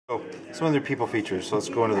So some of the people features. So let's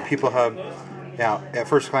go into the People Hub. Now, at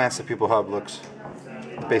first glance, the People Hub looks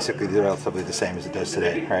basically relatively the same as it does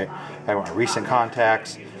today, right? I have my recent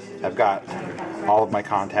contacts. I've got all of my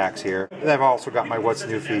contacts here. And I've also got my What's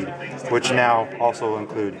New feed, which now also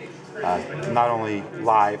include not only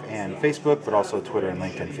live and Facebook, but also Twitter and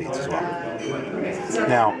LinkedIn feeds as well.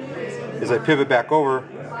 Now, as I pivot back over,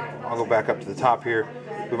 I'll go back up to the top here.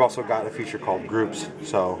 We've also got a feature called Groups,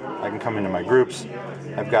 so I can come into my groups.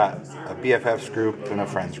 I've got a BFFs group and a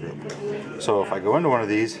Friends group. So if I go into one of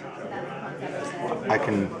these, I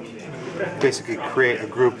can basically create a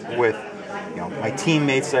group with, my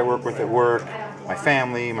teammates that I work with at work, my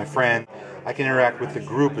family, my friend. I can interact with the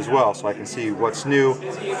group as well, so I can see what's new,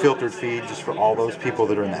 filtered feed just for all those people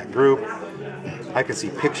that are in that group. I can see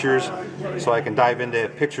pictures, so I can dive into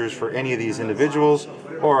pictures for any of these individuals,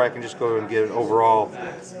 or I can just go and get an overall,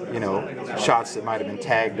 shots that might have been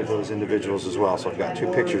tagged of those individuals as well. So I've got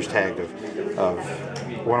 2 pictures tagged of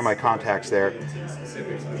one of my contacts there.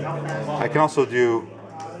 I can also do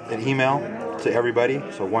an email to everybody,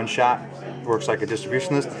 so one shot works like a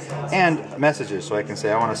distribution list, and messages, so I can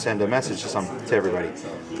say I want to send a message to everybody.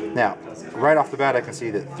 Now, right off the bat, I can see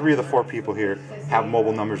that 3 of the 4 people here have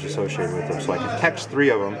mobile numbers associated with them, so I can text 3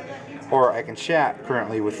 of them, or I can chat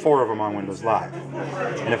currently with 4 of them on Windows Live.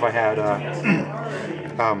 And if I had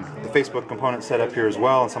the Facebook component set up here as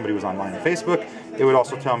well, and somebody was online on Facebook, it would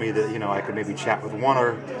also tell me that I could maybe chat with 1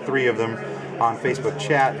 or 3 of them on Facebook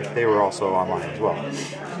chat if they were also online as well.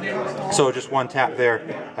 So just one tap there,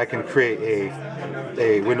 I can create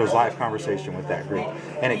a Windows Live conversation with that group,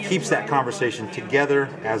 and it keeps that conversation together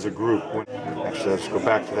as a group. Actually, I'll just go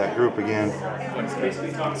back to that group again.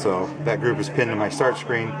 So that group is pinned to my start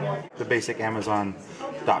screen. The basic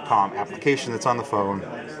Amazon.com application that's on the phone.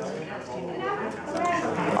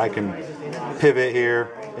 I can pivot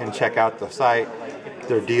here and check out the site,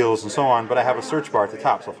 their deals and so on, but I have a search bar at the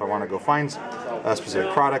top, so if I want to go find a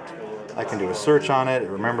specific product, I can do a search on it. It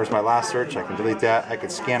remembers my last search. I can delete that. I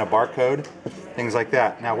could scan a barcode, things like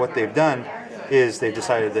that. Now what they've done is they've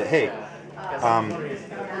decided that, hey,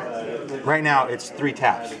 right now it's 3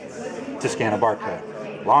 taps to scan a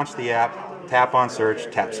barcode. Launch the app, tap on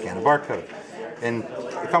search, tap scan a barcode. And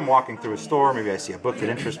if I'm walking through a store, maybe I see a book that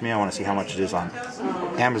interests me, I want to see how much it is on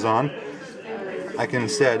Amazon, I can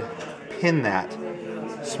instead pin that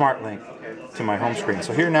smart link to my home screen.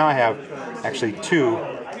 So here now I have actually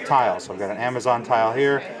 2 tiles. So I've got an Amazon tile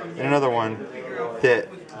here and another one that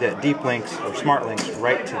deep links or smart links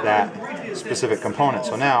right to that specific component.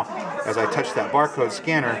 So now as I touch that barcode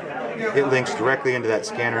scanner, it links directly into that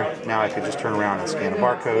scanner. Now I can just turn around and scan a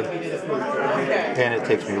barcode and it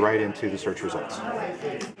takes me right into the search results.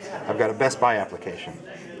 I've got a Best Buy application.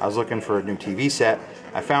 I was looking for a new TV set.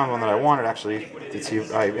 I found one that I wanted actually,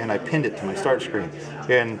 and I pinned it to my start screen.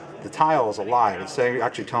 And the tile is alive. It's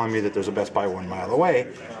actually telling me that there's a Best Buy 1 mile away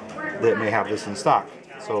that may have this in stock.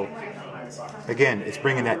 So again, it's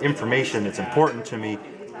bringing that information that's important to me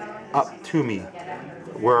up to me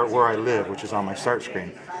where I live, which is on my start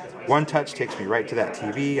screen. One touch takes me right to that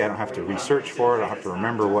TV. I don't have to research for it. I don't have to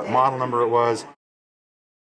remember what model number it was.